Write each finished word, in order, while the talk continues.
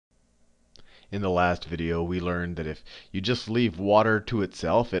In the last video, we learned that if you just leave water to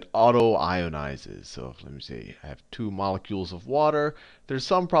itself, it auto-ionizes. So let me say I have two molecules of water. There's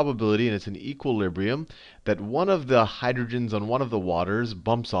some probability, and it's an equilibrium, that one of the hydrogens on one of the waters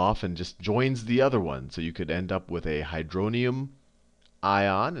bumps off and just joins the other one. So you could end up with a hydronium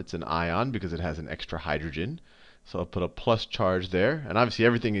ion. It's an ion because it has an extra hydrogen. So I'll put a plus charge there. And obviously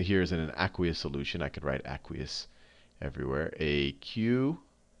everything here is in an aqueous solution. I could write aqueous everywhere. AQ.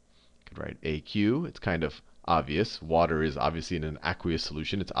 Could write AQ. It's kind of obvious. Water is obviously in an aqueous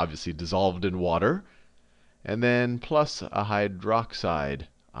solution. It's obviously dissolved in water. And then plus a hydroxide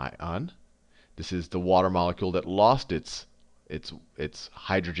ion. This is the water molecule that lost its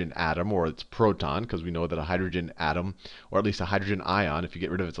hydrogen atom or its proton, because we know that a hydrogen atom, or at least a hydrogen ion, if you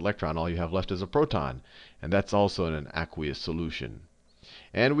get rid of its electron, all you have left is a proton. And that's also in an aqueous solution.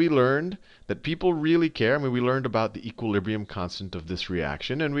 And we learned that people really care. I mean, we learned about the equilibrium constant of this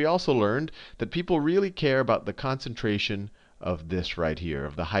reaction. And we also learned that people really care about the concentration of this right here,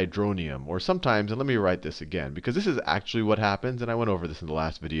 of the hydronium. Or sometimes, and let me write this again, because this is actually what happens, and I went over this in the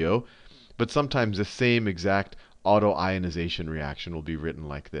last video. But sometimes the same exact auto-ionization reaction will be written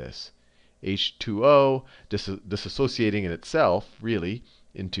like this. H2O disassociating in itself, really,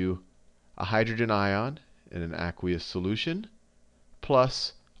 into a hydrogen ion in an aqueous solution,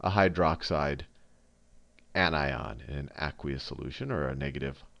 plus a hydroxide anion in an aqueous solution, or a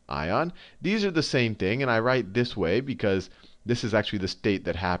negative ion. These are the same thing, and I write this way because this is actually the state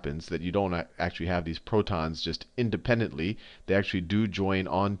that happens, that you don't actually have these protons just independently. They actually do join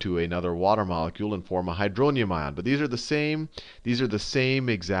onto another water molecule and form a hydronium ion. But these are the same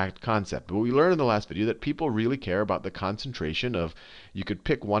exact concept. But we learned in the last video that people really care about the concentration of, you could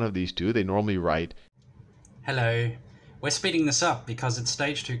pick one of these two. They normally write, hello. We're speeding this up because it's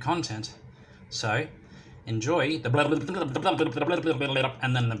stage 2 content. So, enjoy the blah blah blah blah blah blah blah,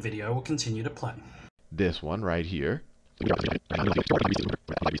 and then the video will continue to play. This one right here.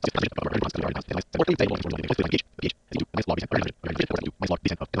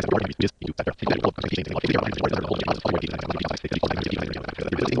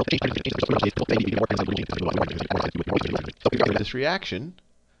 This reaction,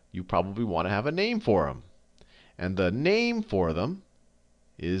 you probably want to have a name for them. And the name for them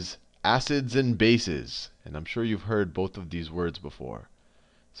is acids and bases. And I'm sure you've heard both of these words before.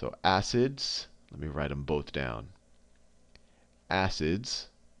 So acids, let me write them both down. Acids,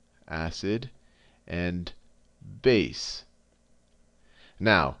 acid, and base.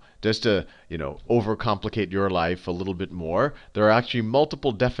 Now, just to overcomplicate your life a little bit more, there are actually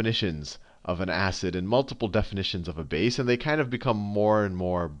multiple definitions of an acid and multiple definitions of a base, and they kind of become more and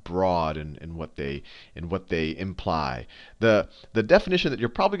more broad in what they imply. The definition that you're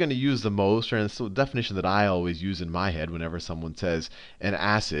probably going to use the most, or it's the definition that I always use in my head whenever someone says an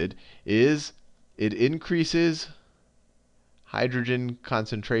acid, is it increases hydrogen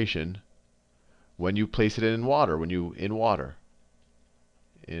concentration when you place it in water, in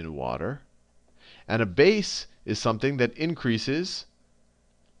water. And a base is something that increases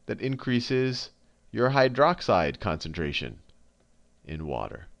your hydroxide concentration in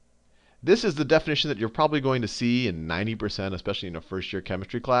water. This is the definition that you're probably going to see in 90%, especially in a first-year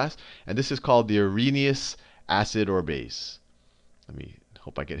chemistry class. And this is called the Arrhenius acid or base. Let me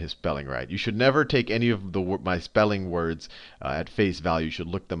hope I get his spelling right. You should never take any of my spelling words at face value. You should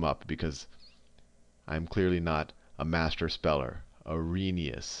look them up because I'm clearly not a master speller.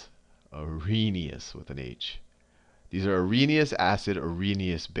 Arrhenius with an H. These are Arrhenius acid,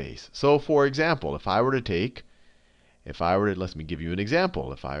 Arrhenius base. So for example, let me give you an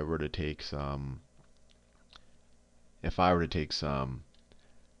example. If I were to take some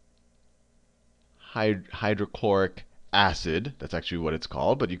hydrochloric acid, that's actually what it's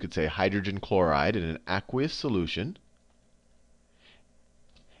called, but you could say hydrogen chloride in an aqueous solution.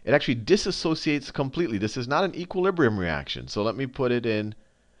 It actually disassociates completely. This is not an equilibrium reaction. So let me put it in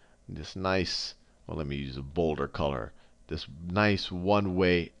this nice, well, let me use a bolder color. This nice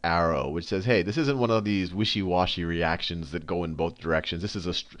one-way arrow, which says, hey, this isn't one of these wishy-washy reactions that go in both directions. This is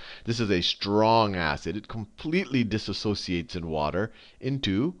a strong acid. It completely disassociates in water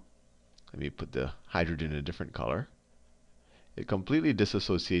into, let me put the hydrogen in a different color. It completely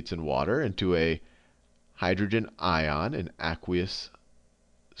disassociates in water into a hydrogen ion in aqueous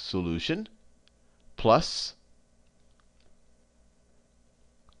solution plus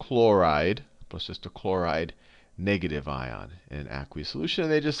chloride, plus just a chloride negative ion in an aqueous solution,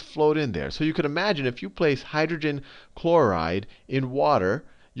 and they just float in there. So you could imagine if you place hydrogen chloride in water,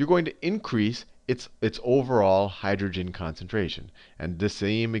 you're going to increase its overall hydrogen concentration. And the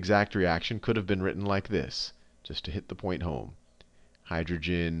same exact reaction could have been written like this, just to hit the point home.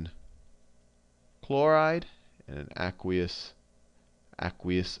 Hydrogen chloride and an aqueous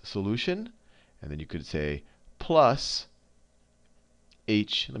solution. And then you could say plus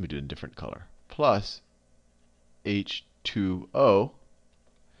H, let me do it in a different color, plus H2O.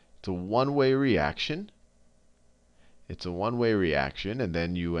 It's a one-way reaction. It's a one-way reaction, and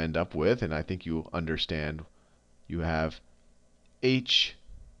then you end up with, and I think you understand, you have H.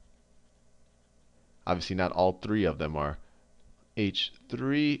 Obviously, not all three of them are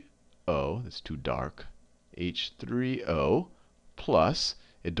H3O. That's too dark. H3O plus,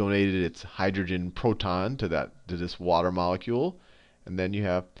 it donated its hydrogen proton to this water molecule, and then you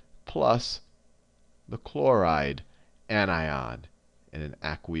have plus the chloride anion in an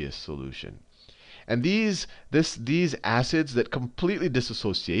aqueous solution. And these acids that completely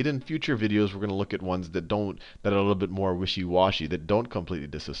dissociate, in future videos we're going to look at ones that are a little bit more wishy-washy, that don't completely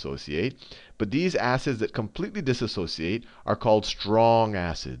dissociate. But these acids that completely dissociate are called strong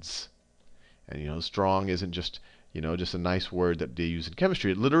acids. And strong isn't just a nice word that they use in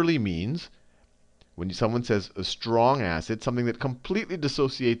chemistry. It literally means, when someone says a strong acid, something that completely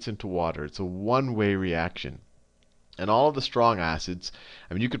dissociates into water. It's a one-way reaction. And all of the strong acids,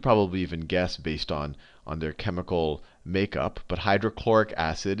 I mean, you could probably even guess based on their chemical makeup, but hydrochloric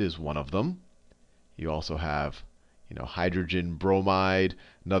acid is one of them. You also have, hydrogen bromide,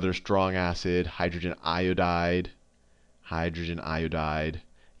 another strong acid, hydrogen iodide.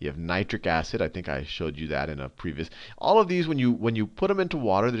 You have nitric acid. I think I showed you that in a previous. All of these, when you put them into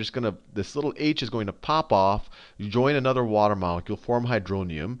water, this little H is going to pop off, join another water molecule, form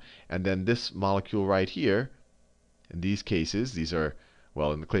hydronium, and then this molecule right here. In these cases, these are,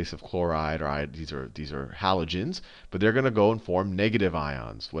 well, in the case of chloride or iodide, these are halogens, but they're going to go and form negative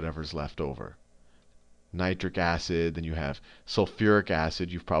ions, whatever's left over. Nitric acid, then you have sulfuric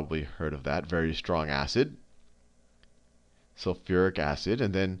acid. You've probably heard of that, very strong acid. Sulfuric acid,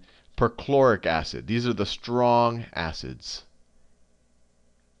 and then perchloric acid. These are the strong acids.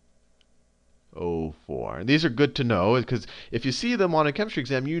 O4. And these are good to know, because if you see them on a chemistry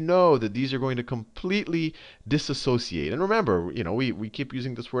exam, you know that these are going to completely dissociate. And remember, we keep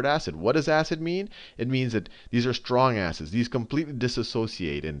using this word acid. What does acid mean? It means that these are strong acids. These completely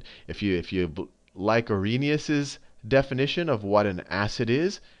dissociate. And if you like Arrhenius's definition of what an acid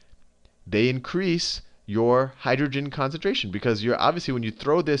is, they increase your hydrogen concentration, because obviously when you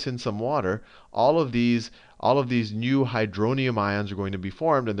throw this in some water, all of these new hydronium ions are going to be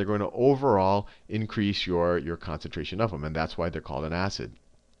formed, and they're going to overall increase your concentration of them, and that's why they're called an acid.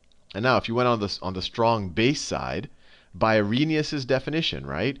 And now, if you went on the strong base side, by Arrhenius's definition,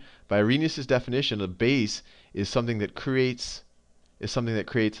 right? By Arrhenius's definition, a base is something that creates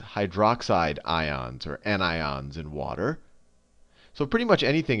hydroxide ions or anions in water. So pretty much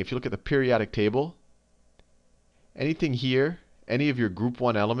anything, if you look at the periodic table, anything here, any of your group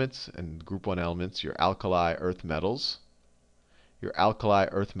 1 elements, and group 1 elements, your alkali earth metals,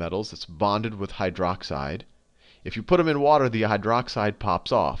 that's bonded with hydroxide. If you put them in water, the hydroxide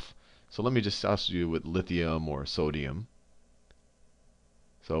pops off. So let me just ask you with lithium or sodium.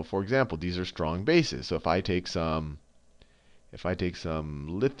 So for example, these are strong bases. So if I take some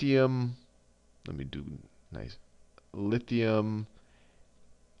lithium, let me do nice lithium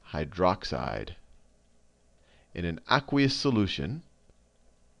hydroxide in an aqueous solution.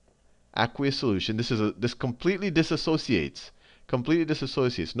 This completely dissociates.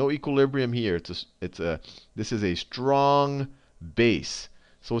 No equilibrium here. This is a strong base.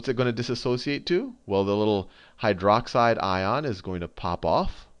 So what's it going to dissociate to? Well, the little hydroxide ion is going to pop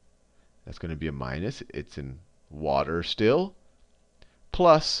off. That's going to be a minus. It's in water still.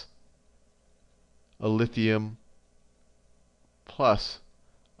 Plus a lithium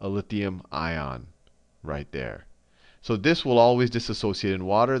ion right there. So this will always dissociate in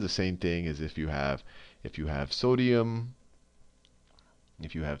water. The same thing as if you have sodium.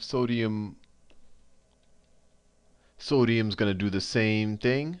 Sodium's going to do the same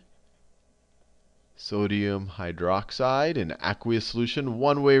thing. Sodium hydroxide in aqueous solution,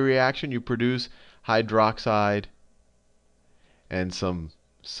 one-way reaction. You produce hydroxide and some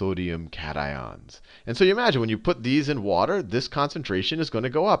sodium cations. And so you imagine when you put these in water, this concentration is going to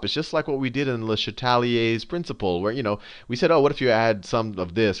go up. It's just like what we did in Le Chatelier's principle, where we said, oh, what if you add some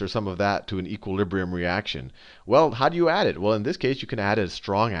of this or some of that to an equilibrium reaction? Well, how do you add it? Well, in this case, you can add a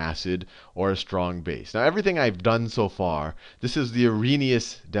strong acid or a strong base. Now, everything I've done so far, this is the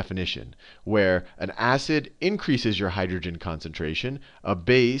Arrhenius definition, where an acid increases your hydrogen concentration, a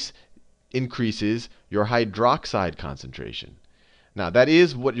base increases your hydroxide concentration. Now, that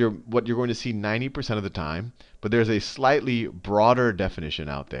is what you're going to see 90% of the time, but there's a slightly broader definition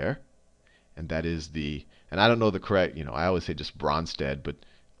out there, and that is and I don't know the correct, I always say just Bronsted, but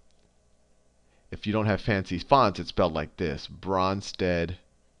if you don't have fancy fonts, it's spelled like this: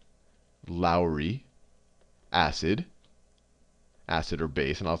 Bronsted-Lowry acid, acid or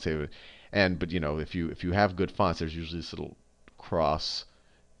base. And I'll say, but if you have good fonts, there's usually this little cross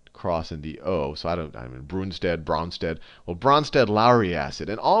in the O. So I mean Bronsted. Well, Bronsted-Lowry acid.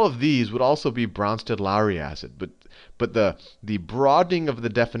 And all of these would also be Bronsted-Lowry acid. But the broadening of the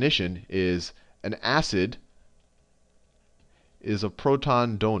definition is an acid is a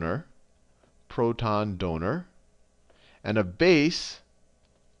proton donor, and a base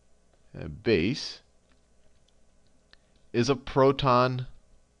is a proton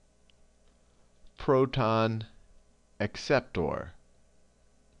acceptor.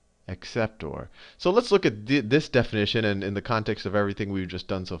 So let's look at this definition and in the context of everything we've just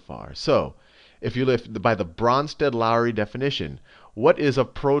done so far. So if you live by the Bronsted-Lowry definition, what is a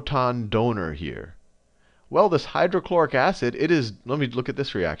proton donor here? Well, this hydrochloric acid, let me look at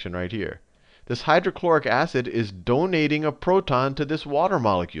this reaction right here. This hydrochloric acid is donating a proton to this water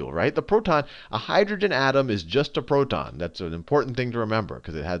molecule, right? The proton, a hydrogen atom is just a proton. That's an important thing to remember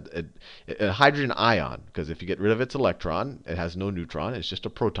because it has a hydrogen ion. Because if you get rid of its electron, it has no neutron. It's just a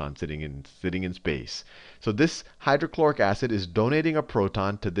proton sitting in space. So this hydrochloric acid is donating a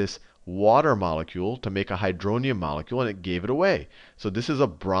proton to this water molecule to make a hydronium molecule, and it gave it away. So this is a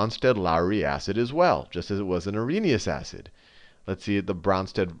Bronsted-Lowry acid as well, just as it was an Arrhenius acid. Let's see the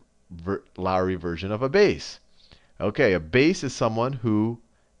Bronsted-Lowry version of a base. Okay, a base is someone who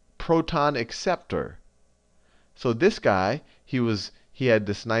proton acceptor. So this guy, he had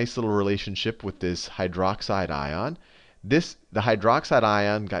this nice little relationship with this hydroxide ion. The hydroxide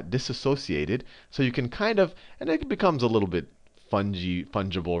ion got dissociated, so you can kind of, and it becomes a little bit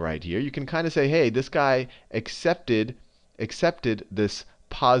fungible right here. You can kind of say, hey, this guy accepted this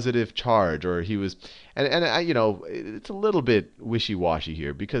positive charge, or he was, and it's a little bit wishy-washy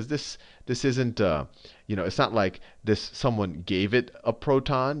here because this isn't, it's not like someone gave it a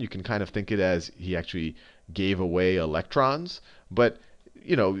proton. You can kind of think it as he actually gave away electrons, but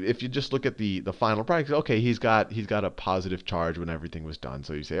if you just look at the final product, okay, he's got a positive charge when everything was done.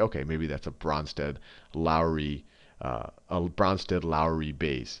 So you say, okay, maybe that's a Bronsted-Lowry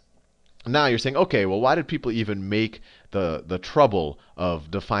base. Now you're saying, okay, well, why did people even make the trouble of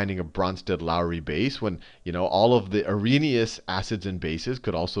defining a Bronsted-Lowry base when all of the Arrhenius acids and bases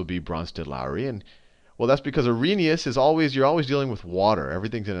could also be Bronsted-Lowry? And well, that's because Arrhenius is you're always dealing with water.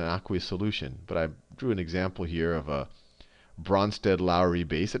 Everything's in an aqueous solution. But I drew an example here of a Bronsted-Lowry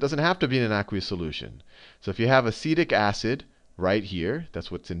base. It doesn't have to be in an aqueous solution. So if you have acetic acid right here, that's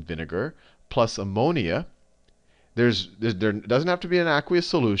what's in vinegar, plus ammonia, there doesn't have to be an aqueous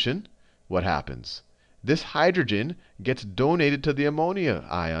solution. What happens? This hydrogen gets donated to the ammonia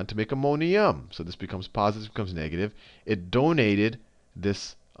ion to make ammonium. So this becomes positive, becomes negative. It donated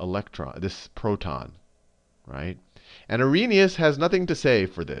this proton, right? And Arrhenius has nothing to say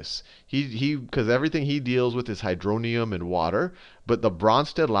for this. Because everything he deals with is hydronium and water. But the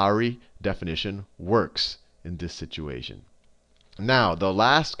Bronsted-Lowry definition works in this situation. Now, the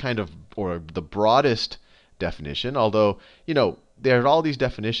last or the broadest definition, although, there are all these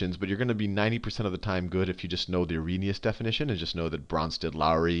definitions, but you're going to be 90% of the time good if you just know the Arrhenius definition and just know that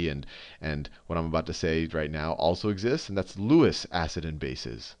Bronsted-Lowry and what I'm about to say right now also exists, and that's Lewis acid and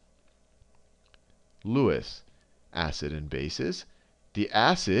bases. Lewis acid and bases. The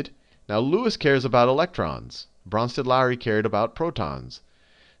acid, now Lewis cares about electrons. Bronsted-Lowry cared about protons.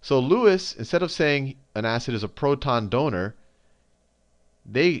 So Lewis, instead of saying an acid is a proton donor,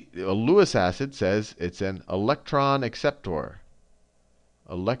 a Lewis acid says it's an electron acceptor.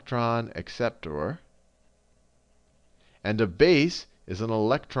 Electron acceptor. And a base is an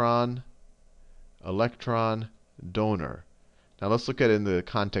electron donor. Now let's look at it in the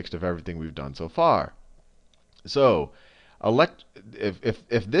context of everything we've done so far. So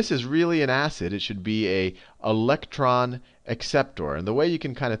if this is really an acid, it should be a electron acceptor. And the way you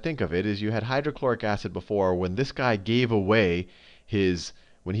can kind of think of it is you had hydrochloric acid before. When this guy gave away this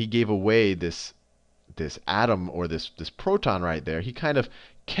atom or this proton right there, he kind of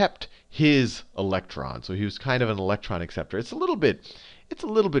kept his electron. So he was kind of an electron acceptor. It's a little bit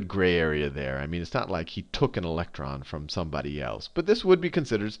gray area there. I mean, it's not like he took an electron from somebody else. But this would be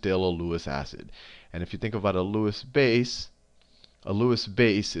considered still a Lewis acid. And if you think about a Lewis base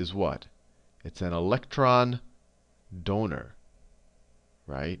is what? It's an electron donor,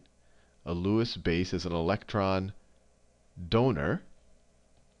 right? A Lewis base is an electron donor.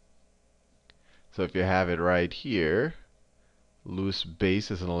 So if you have it right here, Lewis base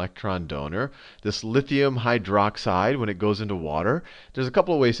is an electron donor. This lithium hydroxide, when it goes into water, there's a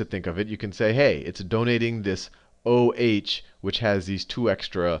couple of ways to think of it. You can say, hey, it's donating this OH, which has these two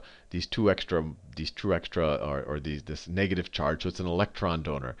extra or this negative charge, so it's an electron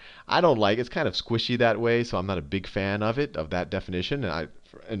donor. I don't like it. It's kind of squishy that way, so I'm not a big fan of it, of that definition. And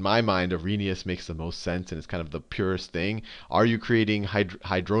in my mind, Arrhenius makes the most sense, and it's kind of the purest thing. Are you creating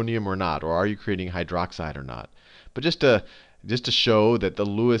hydronium or not, or are you creating hydroxide or not? But just to show that the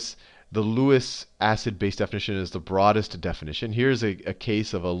Lewis acid-base definition is the broadest definition. Here's a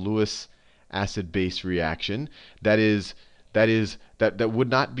case of a Lewis acid-base reaction that would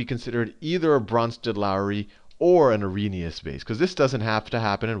not be considered either a Bronsted-Lowry or an Arrhenius base, because this doesn't have to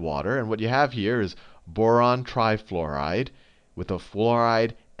happen in water. And what you have here is boron trifluoride with a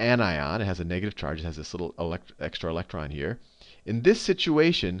fluoride anion. It has a negative charge. It has this little extra electron here. In this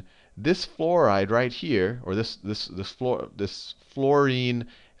situation, this fluoride right here, or this fluorine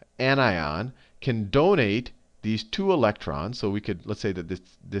anion, can donate these two electrons. So we could, let's say that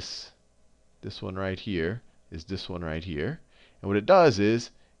this one right here is this one right here. And what it does is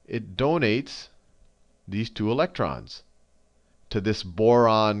it donates these two electrons to this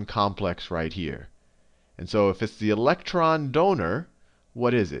boron complex right here. And so if it's the electron donor,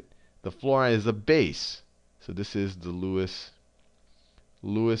 what is it? The fluoride is the base. So this is the Lewis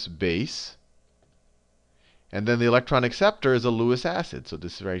base. And then the electron acceptor is a Lewis acid. So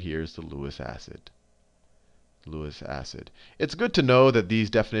this right here is the Lewis acid. Lewis acid. It's good to know that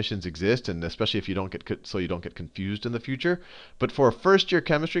these definitions exist, and especially if you don't get confused in the future. But for a first-year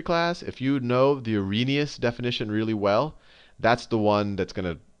chemistry class, if you know the Arrhenius definition really well, that's the one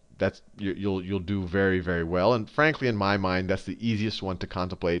you'll do very, very well. And frankly, in my mind, that's the easiest one to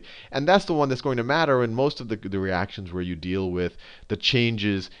contemplate, and that's the one that's going to matter in most of the reactions where you deal with the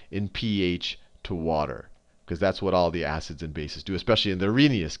changes in pH to water, because that's what all the acids and bases do, especially in the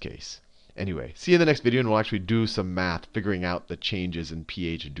Arrhenius case. Anyway, see you in the next video, and we'll actually do some math figuring out the changes in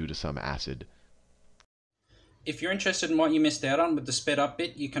pH due to some acid. If you're interested in what you missed out on with the sped up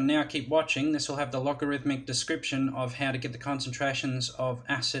bit, you can now keep watching. This will have the logarithmic description of how to get the concentrations of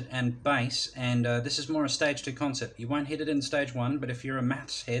acid and base, and this is more a stage 2 concept. You won't hit it in stage 1, but if you're a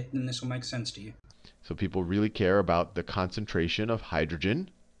maths head, then this will make sense to you. So people really care about the concentration of hydrogen,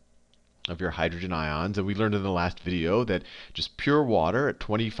 of your hydrogen ions. And we learned in the last video that just pure water at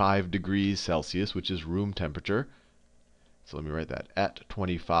 25 degrees Celsius, which is room temperature. So let me write that. At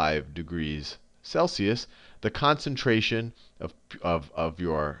 25 degrees Celsius, the concentration of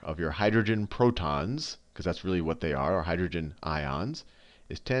your hydrogen protons, because that's really what they are, or hydrogen ions,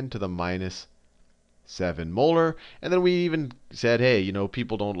 is 10 to the minus 7 molar. And then we even said, hey,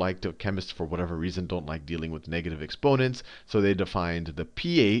 people don't like to, chemists for whatever reason don't like dealing with negative exponents. So they defined the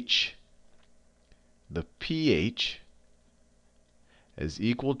pH is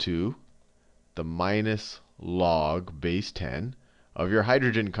equal to the minus log base 10 of your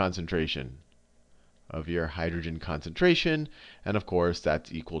hydrogen concentration. And of course,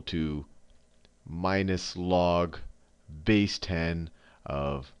 that's equal to minus log base 10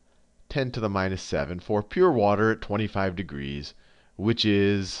 of 10 to the minus 7 for pure water at 25 degrees, which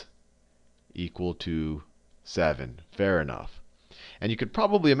is equal to 7. Fair enough. And you could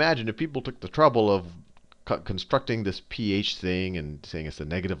probably imagine if people took the trouble of constructing this pH thing and saying it's a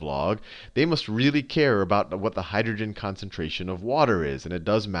negative log, they must really care about what the hydrogen concentration of water is. And it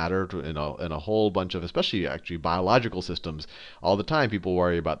does matter in a whole bunch of, especially actually biological systems. All the time people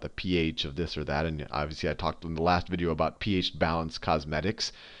worry about the pH of this or that. And obviously I talked in the last video about pH balanced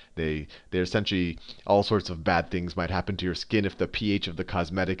cosmetics. They're essentially, all sorts of bad things might happen to your skin if the pH of the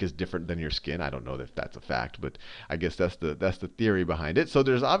cosmetic is different than your skin. I don't know if that's a fact, but I guess that's the theory behind it. So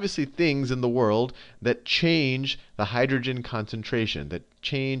there's obviously things in the world that change the hydrogen concentration, that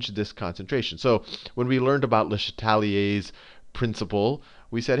change this concentration. So when we learned about Le Chatelier's principle,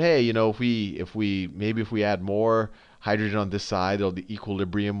 we said, hey, if we add more hydrogen on this side, the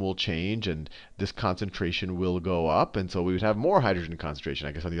equilibrium will change and this concentration will go up, and so we would have more hydrogen concentration.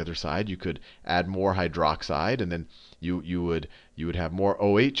 I guess on the other side you could add more hydroxide, and then you would have more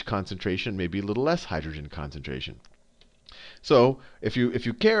OH concentration, maybe a little less hydrogen concentration. So if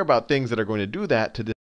you care about things that are going to do that to this